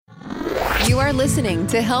You are listening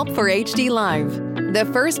to Help for HD Live, the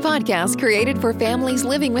first podcast created for families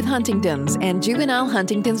living with Huntington's and juvenile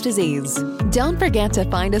Huntington's disease. Don't forget to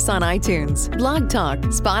find us on iTunes, Blog Talk,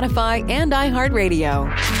 Spotify, and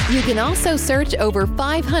iHeartRadio. You can also search over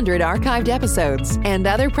 500 archived episodes and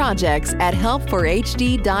other projects at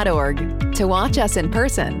helpforhd.org. To watch us in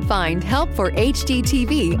person, find Help for HD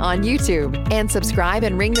TV on YouTube and subscribe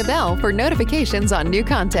and ring the bell for notifications on new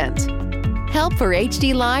content. Help for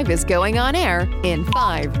HD Live is going on air in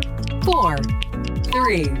 5, 4,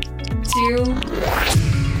 3, 2.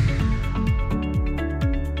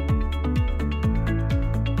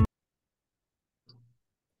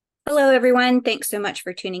 Hello, everyone. Thanks so much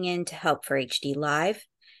for tuning in to Help for HD Live.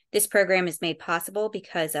 This program is made possible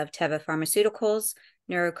because of Teva Pharmaceuticals,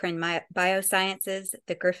 Neurocrine Biosciences,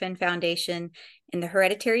 the Griffin Foundation, and the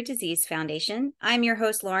Hereditary Disease Foundation. I'm your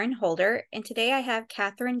host, Lauren Holder, and today I have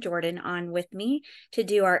Kathryn Jordan on with me to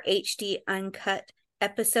do our HD Uncut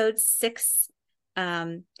episode 6,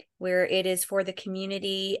 where it is for the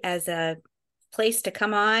community as a place to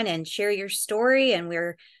come on and share your story, and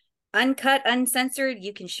we're uncut, uncensored.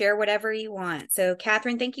 You can share whatever you want. So,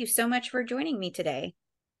 Kathryn, thank you so much for joining me today.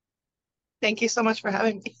 Thank you so much for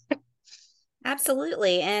having me.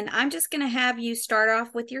 Absolutely. And I'm just going to have you start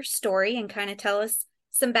off with your story and kind of tell us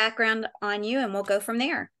some background on you, and we'll go from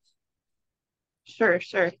there. Sure.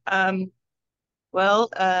 I'm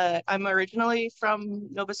originally from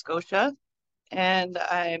Nova Scotia, and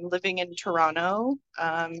I'm living in Toronto,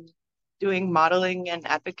 doing modeling and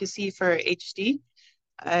advocacy for HD.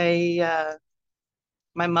 My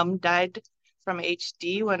mom died from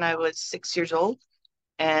HD when I was 6 years old,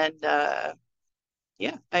 and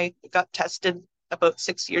I got tested about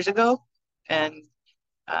 6 years ago and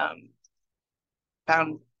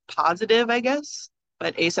found positive, I guess,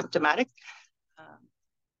 but asymptomatic.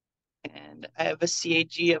 And I have a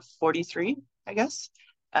CAG of 43, I guess.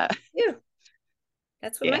 Yeah,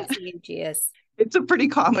 that's what my CAG is. It's a pretty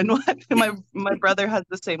common one. My brother has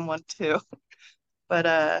the same one too.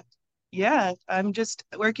 But I'm just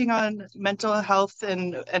working on mental health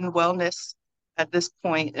and wellness at this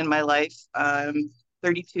point in my life. I'm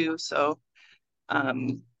 32, so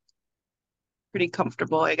pretty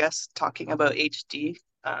comfortable, I guess, talking about HD.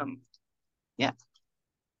 So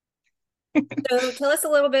tell us a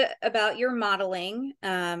little bit about your modeling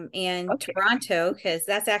and Okay. Toronto, because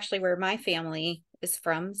that's actually where my family is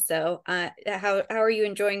from. So how are you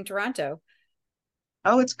enjoying Toronto?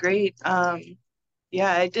 Oh, it's great. I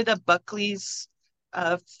did a Buckley's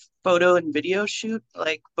photo and video shoot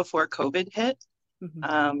like before COVID hit.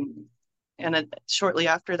 Mm-hmm. Shortly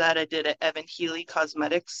after that, I did an Evan Healy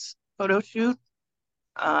Cosmetics photo shoot.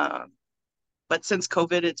 But since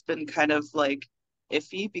COVID, it's been kind of like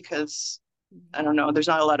iffy because I don't know, there's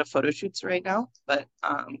not a lot of photo shoots right now. But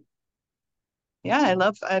I'm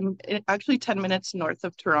actually 10 minutes north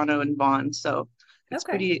of Toronto in Vaughan, so it's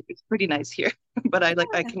pretty nice here. But I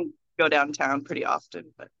can go downtown pretty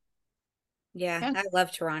often. But I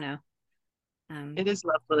love Toronto. It is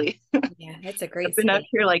lovely. Yeah, it's a great I've been city. out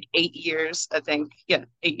here like 8 years, I think. Yeah,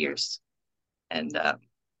 8 years. And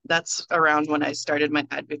that's around when I started my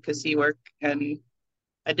advocacy work. And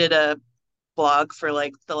I did a blog for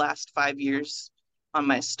like the last 5 years on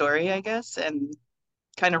my story, I guess, and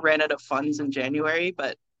kind of ran out of funds in January,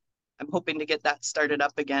 but I'm hoping to get that started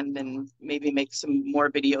up again and maybe make some more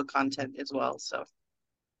video content as well. So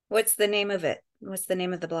What's the name of it? What's the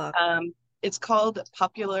name of the blog? It's called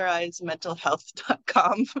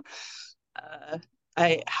popularizementalhealth.com.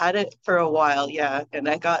 I had it for a while, and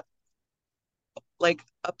I got like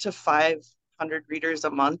up to 500 readers a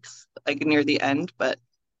month, like near the end. But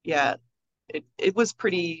it was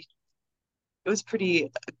pretty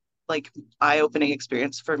like eye-opening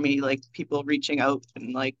experience for me, like people reaching out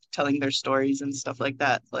and like telling their stories and stuff like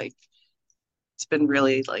that. Like it's been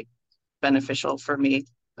really like beneficial for me,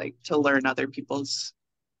 like to learn other people's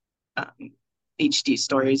HD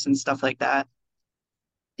stories and stuff like that.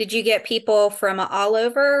 Did you get people from all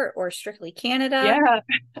over or strictly Canada?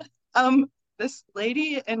 Yeah. This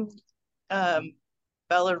lady in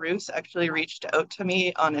Belarus actually reached out to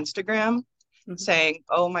me on Instagram saying,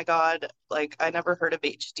 "Oh my God, like I never heard of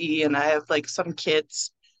HD and I have like some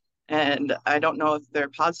kids and I don't know if they're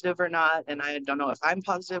positive or not, and I don't know if I'm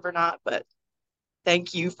positive or not, but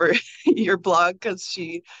thank you for your blog," because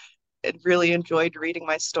she had really enjoyed reading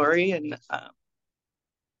my story, and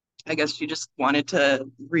I guess she just wanted to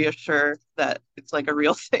reassure that it's like a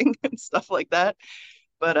real thing and stuff like that.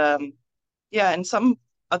 But in some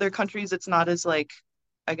other countries, it's not as like,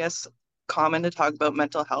 I guess, common to talk about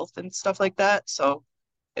mental health and stuff like that. So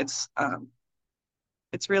it's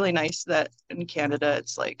really nice that in Canada,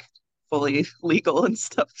 it's like fully legal and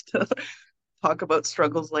stuff to talk about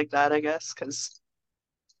struggles like that, I guess, because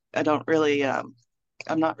I don't really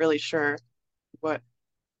I'm not really sure what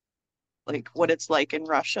what it's like in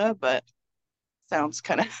Russia, but sounds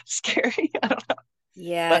kind of scary. I don't know.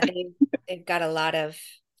 Yeah, But they've got a lot of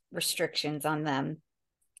restrictions on them.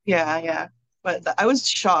 yeah, yeah. But I was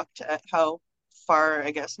shocked at how far,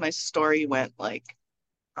 I guess, my story went.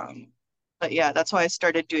 Um, but yeah, that's why I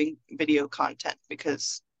started doing video content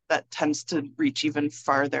because that tends to reach even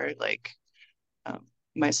farther, um,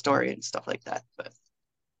 my story and stuff like that. But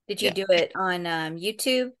Did you yeah. do it on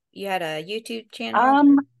YouTube? You had a YouTube channel?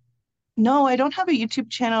 Um, no, I don't have a YouTube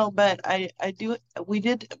channel, but I do. We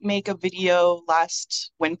did make a video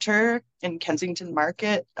last winter in Kensington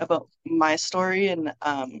Market about my story and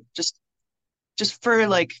just for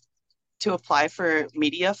to apply for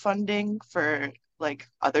media funding for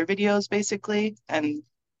other videos basically. And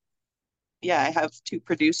yeah, I have two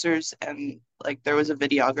producers and there was a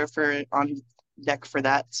videographer on deck for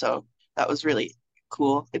that. So that was really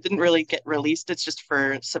cool. It didn't really get released. It's just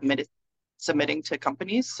for submitting to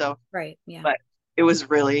companies. So, Right. Yeah. but it was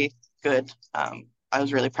really good. I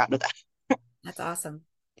was really proud of that. That's awesome.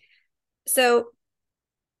 So,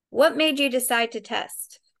 what made you decide to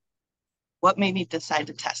test? What made me decide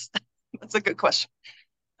to test? That's a good question.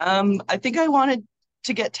 I think I wanted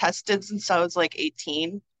to get tested since I was like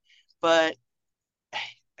 18, but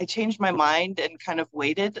I changed my mind and kind of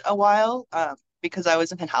waited a while because I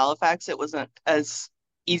was in Halifax. It wasn't as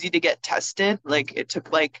easy to get tested. Like it took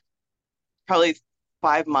probably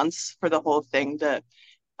 5 months for the whole thing to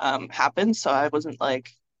happen. So I wasn't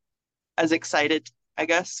as excited, I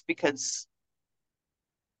guess, because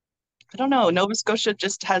I don't know, Nova Scotia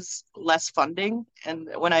just has less funding. And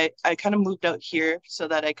when I kind of moved out here so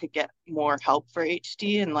that I could get more help for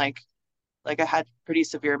HD and I had pretty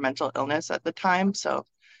severe mental illness at the time. So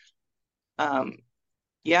um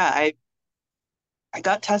yeah, I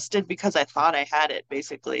got tested because I thought I had it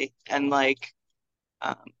basically and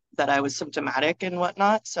um that I was symptomatic and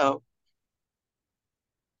whatnot. So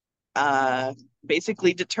uh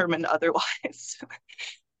basically determined otherwise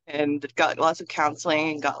and got lots of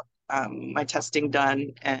counseling and got my testing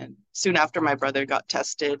done. And soon after, my brother got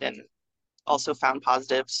tested and also found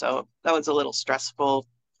positive. So that was a little stressful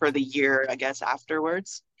for the year, I guess,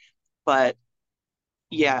 afterwards. But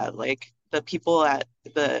yeah, the people at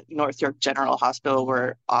the North York General Hospital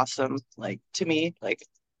were awesome, to me.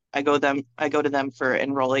 I go to them for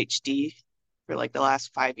Enroll HD for the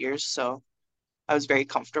last 5 years. So I was very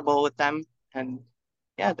comfortable with them. And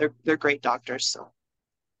yeah, they're great doctors. So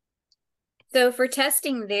So, for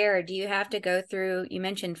testing there, do you have to go through, you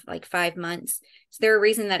mentioned like 5 months. Is there a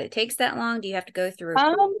reason that it takes that long? Do you have to go through a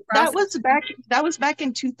that process? was back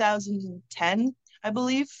in 2010, I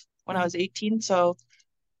believe, when I Mhm. was 18. So,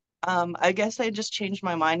 I guess I just changed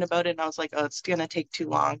my mind about it and I was like, oh, it's gonna take too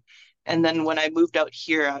long. And then when I moved out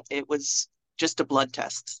here, it was just a blood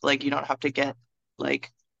test. Like you don't have to get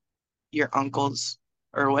like your uncle's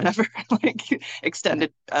or whatever, like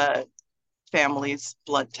extended family's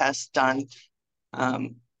blood test done.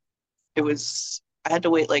 Um, it was I had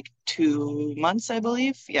to wait like 2 months, I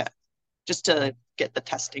believe. Yeah, just to get the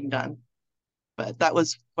testing done. But that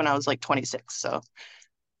was when I was like 26. So,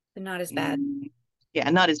 So not as bad. mm, yeah,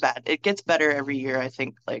 not as bad. It gets better every year, I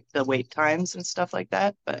think, like the wait times and stuff like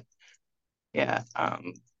that. But yeah,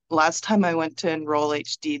 last time I went to Enroll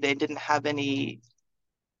HD, they didn't have any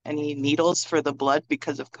needles for the blood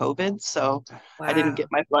because of COVID. So I didn't get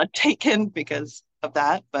Wow. my blood taken because of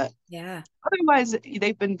that. But Yeah. otherwise,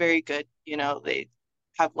 they've been very good. They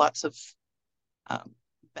have lots of um,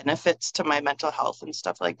 benefits to my mental health and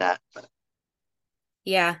stuff like that. But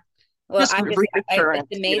Yeah. Well, just it's reassurance,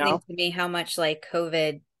 amazing to me how much like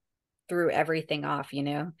COVID threw everything off.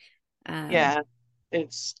 Um, Yeah,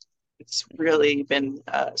 it's it's really been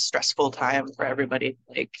a stressful time for everybody,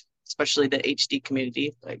 especially the HD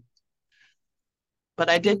community. But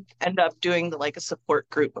I did end up doing a support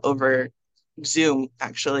group over Zoom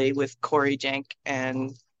actually with Corey Jank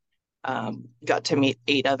and got to meet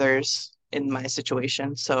 8 others in my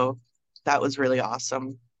situation. So that was really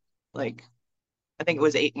awesome. Like I think it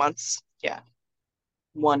was 8 months. Yeah,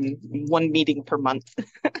 one meeting per month,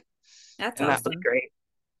 that's and that was awesome. great.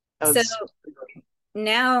 That So was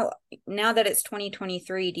now, now that it's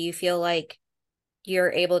 2023, do you feel like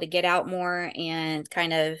you're able to get out more and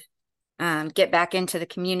kind of get back into the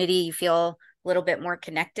community? You feel a little bit more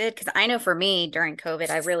connected? Because I know for me during COVID,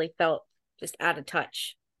 I really felt just out of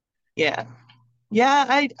touch. yeah. Yeah,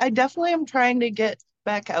 I definitely am trying to get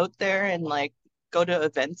back out there and go to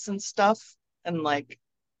events and stuff and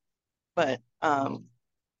but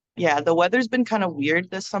Yeah, the weather's been kind of weird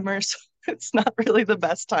this summer, so it's not really the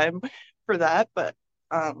best time for that. But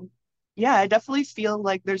um, yeah, I definitely feel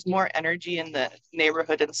like there's more energy in the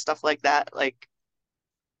neighborhood and stuff like that. Like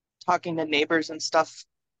talking to neighbors and stuff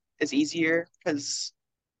is easier because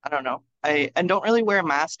I don't know. I don't really wear a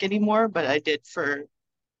mask anymore, but I did for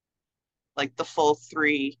like the full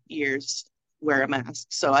 3 years wear a mask.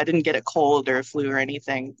 So I didn't get a cold or a flu or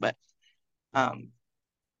anything. But um,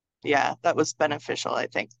 yeah, that was beneficial, I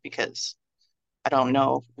think, because I don't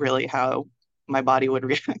know really how my body would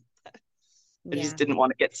react. I just Yeah. didn't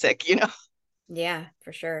want to get sick, you know? Yeah,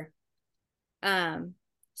 for sure. Um,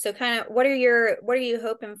 so kind of what are you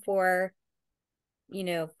hoping for,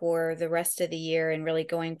 for the rest of the year and really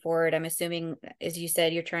going forward? I'm assuming, as you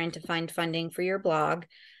said, you're trying to find funding for your blog.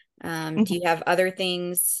 Do you have other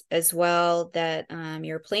things as well that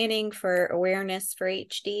you're planning for awareness for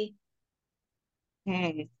HD?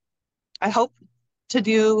 Hmm. I hope to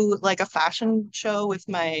do like a fashion show with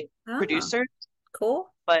my Oh, producer,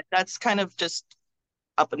 cool. but that's kind of just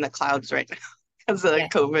up in the clouds right now because of Yeah,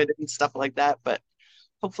 COVID and stuff like that. But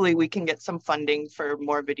hopefully we can get some funding for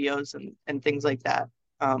more videos and things like that.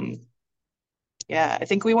 Um, yeah, I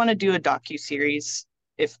think we want to do a docu-series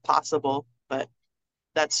if possible, but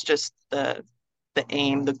that's just the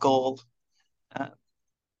aim, the goal. Uh,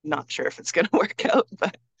 Not sure if it's gonna work out,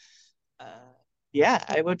 but uh, yeah,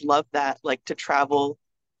 I would love that, like to travel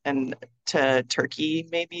and to Turkey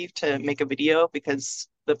maybe to make a video because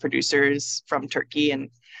the producer is from Turkey and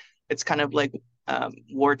it's kind of like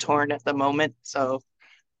war torn at the moment. So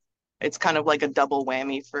it's kind of like a double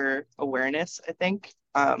whammy for awareness, I think.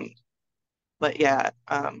 But yeah,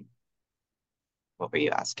 what were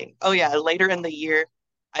you asking? Oh yeah, later in the year,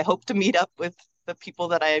 I hope to meet up with the people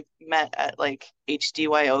that I met at like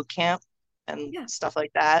HDYO camp and yeah, stuff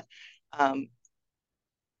like that. Um,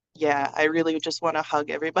 yeah, I really just want to hug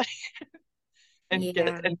everybody and get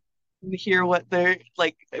yeah, and hear what they're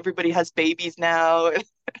like. Everybody has babies now,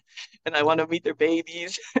 and I want to meet their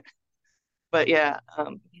babies. But yeah,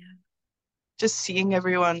 yeah, just seeing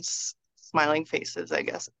everyone's smiling faces, I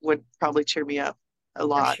guess, would probably cheer me up a for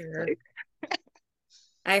lot. sure. Like,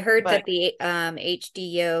 I heard but that the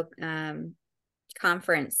HDO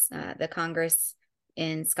conference, the Congress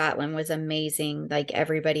in Scotland was amazing. Like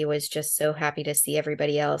everybody was just so happy to see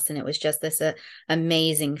everybody else, and it was just this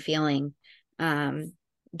amazing feeling. Um,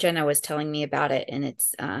 Jenna was telling me about it, and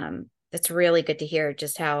it's really good to hear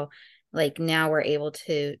just how like now we're able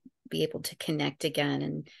to be able to connect again,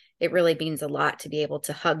 and it really means a lot to be able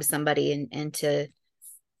to hug somebody and to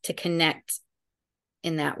connect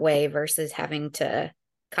in that way versus having to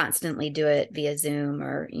constantly do it via Zoom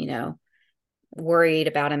or worried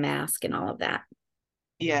about a mask and all of that.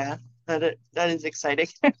 yeah, that is exciting.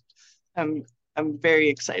 I'm I'm very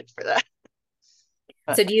excited for that.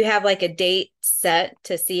 But So do you have like a date set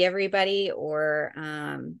to see everybody or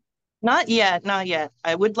not yet, not yet.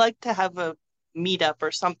 I would like to have a meetup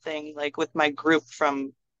or something like with my group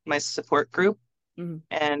from my support group mhm.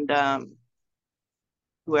 and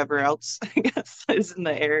whoever else I guess is in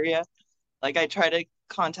the area. Like I try to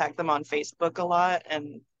contact them on Facebook a lot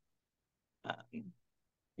and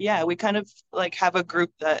yeah, we kind of like have a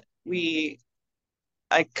group that we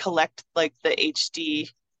I collect like the HD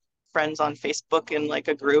friends on Facebook in like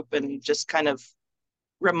a group and just kind of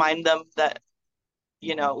remind them that,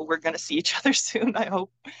 we're gonna see each other soon, I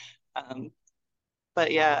hope. Um,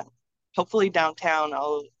 but yeah, hopefully downtown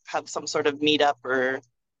I'll have some sort of meetup or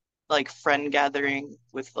like friend gathering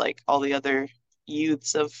with like all the other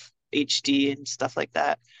youths of HD and stuff like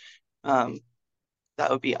that. Um,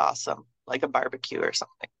 that would be awesome, like a barbecue or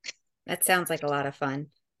something. That sounds like a lot of fun.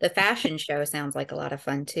 The fashion show sounds like a lot of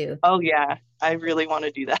fun too. Oh yeah, I really want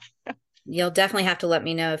to do that. You'll definitely have to let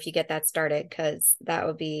me know if you get that started because that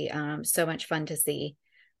would be so much fun to see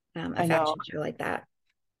a I know. fashion show like that.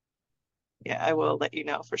 Yeah, I will let you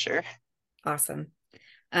know for sure. Awesome.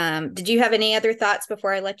 Did you have any other thoughts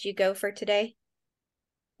before I let you go for today?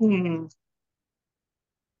 Hmm.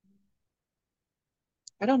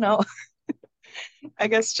 I don't know. I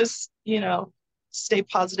guess just, stay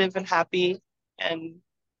positive and happy and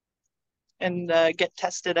get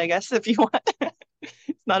tested, I guess, if you want.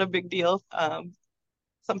 It's not a big deal.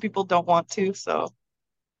 Some people don't want to, so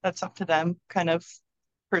that's up to them, kind of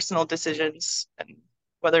personal decisions and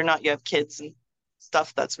whether or not you have kids and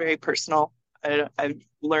stuff, that's very personal. I've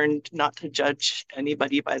learned not to judge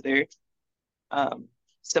anybody by their um,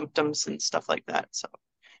 symptoms and stuff like that. So,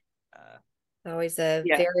 uh, Always a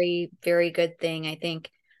yeah. very, very good thing. I think,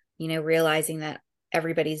 realizing that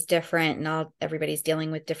everybody's different and everybody's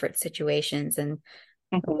dealing with different situations and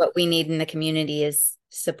Mhm. what we need in the community is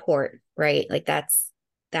support, right? Like that's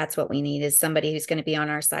that's what we need, is somebody who's going to be on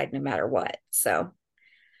our side no matter what. So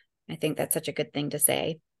I think that's such a good thing to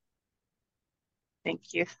say.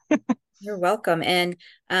 Thank you. You're welcome. And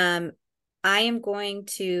I am going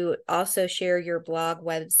to also share your blog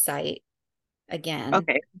website again.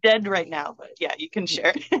 Okay, dead right now, but yeah, you can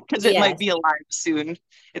share it because it might be alive soon.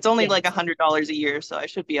 It's only like $100 a year, so I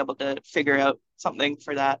should be able to figure out something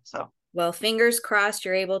for that. So, well, fingers crossed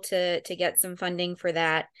you're able to get some funding for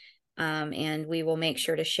that, and we will make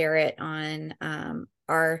sure to share it on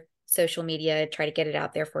our social media. Try to get it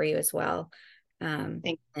out there for you as well, and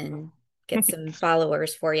get some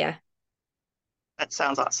followers for you. That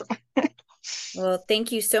sounds awesome. Well,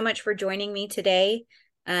 thank you so much for joining me today.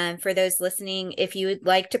 For those listening, if you would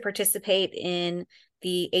like to participate in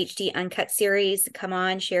the HD Uncut series, come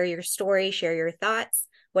on, share your story, share your thoughts,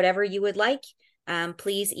 whatever you would like.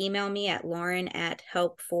 Please email me at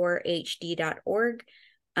lauren@help4hd.org.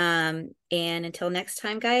 And until next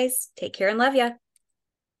time, guys, take care and love ya.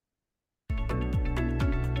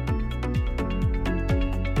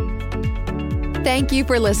 Thank you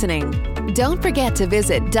for listening. Don't forget to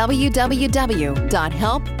visit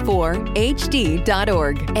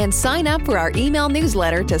www.help4hd.org and sign up for our email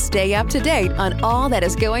newsletter to stay up to date on all that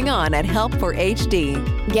is going on at Help for HD.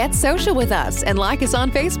 Get social with us and like us on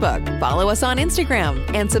Facebook, follow us on Instagram,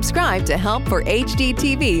 and subscribe to Help for HD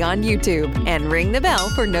TV on YouTube and ring the bell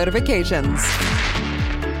for notifications.